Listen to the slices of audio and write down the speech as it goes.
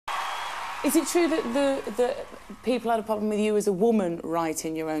Is it true that people had a problem with you as a woman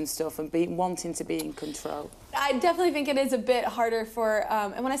writing your own stuff and wanting to be in control? I definitely think it is a bit harder for,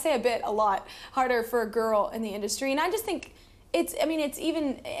 and when I say a bit, a lot, harder for a girl in the industry. And I just think I mean, it's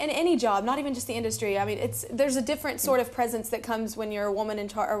even in any job, not even just the industry. I mean, there's a different sort of presence that comes when you're a woman in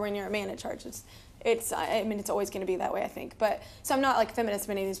charge or when you're a man in charge. I mean, it's always going to be that way, I think. But so I'm not like feminist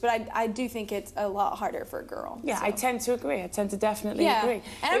by any means, but I do think it's a lot harder for a girl. Yeah, so. I tend to agree. I tend to definitely agree.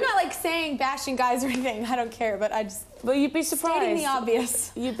 And I'm not like bashing guys or anything. I don't care, but I just. Well, you'd be surprised. Stating the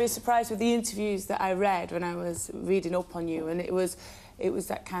obvious. You'd be surprised with the interviews that I read when I was reading up on you, and it was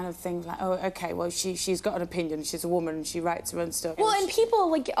that kind of thing like, oh, okay, well, she's got an opinion, she's a woman, and she writes her own stuff. Well, and people,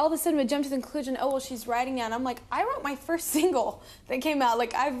 like, all of a sudden would jump to the conclusion, oh, well, she's writing now, and I'm like, I wrote my first single that came out.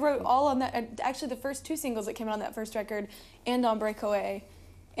 Like, I wrote all on that, actually the first 2 singles that came out on that first record, and on Breakaway,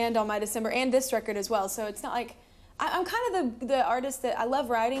 and on My December, and this record as well. So it's not like, I'm kind of the artist that I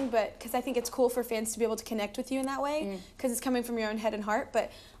love writing, but because I think it's cool for fans to be able to connect with you in that way, because it's coming from your own head and heart.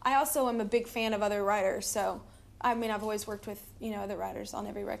 But I also am a big fan of other writers, so I mean, I've always worked with, you know, other writers on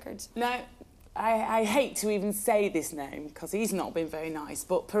every record. Now, I hate to even say this name because he's not been very nice,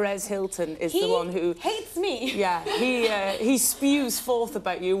 but Perez Hilton is the one who hates me. Yeah, he spews forth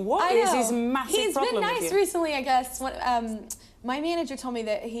about you. What is his massive problem with you? He's been nice recently, I guess. My manager told me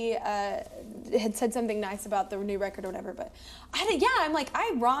that he had said something nice about the new record or whatever, but I'm like,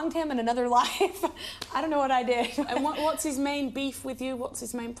 I wronged him in another life. I don't know what I did. And what's his main beef with you? What's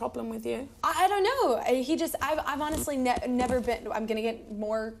his main problem with you? I don't know. I've honestly never been. I'm gonna get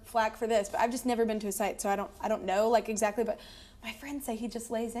more flack for this, but I've just never been to a site, so I don't know like exactly. But my friends say he just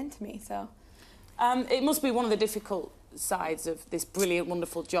lays into me. So it must be one of the difficult sides of this brilliant,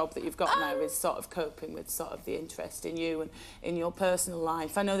 wonderful job that you've got now, is sort of coping with sort of the interest in you and in your personal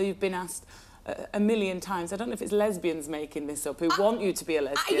life. I know that you've been asked a million times, I don't know if it's lesbians making this up, who want you to be a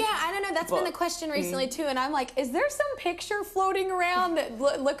lesbian. Yeah, I don't know, that's been the question recently too, and I'm like, is there some picture floating around that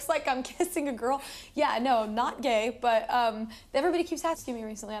looks like I'm kissing a girl? Yeah, no, not gay, but everybody keeps asking me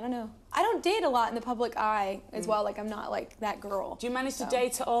recently, I don't know. I don't date a lot in the public eye as well, like I'm not like that girl. Do you manage to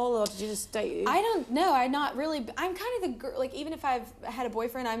date at all, or did you just date? I don't know, I'm not really, I'm kind of the girl, like even if I've had a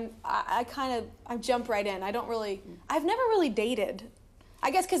boyfriend, I jump right in. I don't really, I've never really dated. I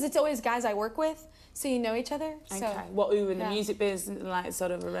guess because it's always guys I work with, so you know each other. Okay. What, in the music business, like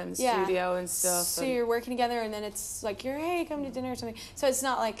sort of around the studio and stuff? So you're working together, and then it's like, hey, come to dinner or something. So it's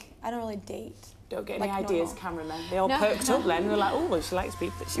not like, I don't really date. Don't get any ideas, cameramen. They all perked up then, and they're like, oh, well, she likes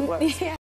people that she works with.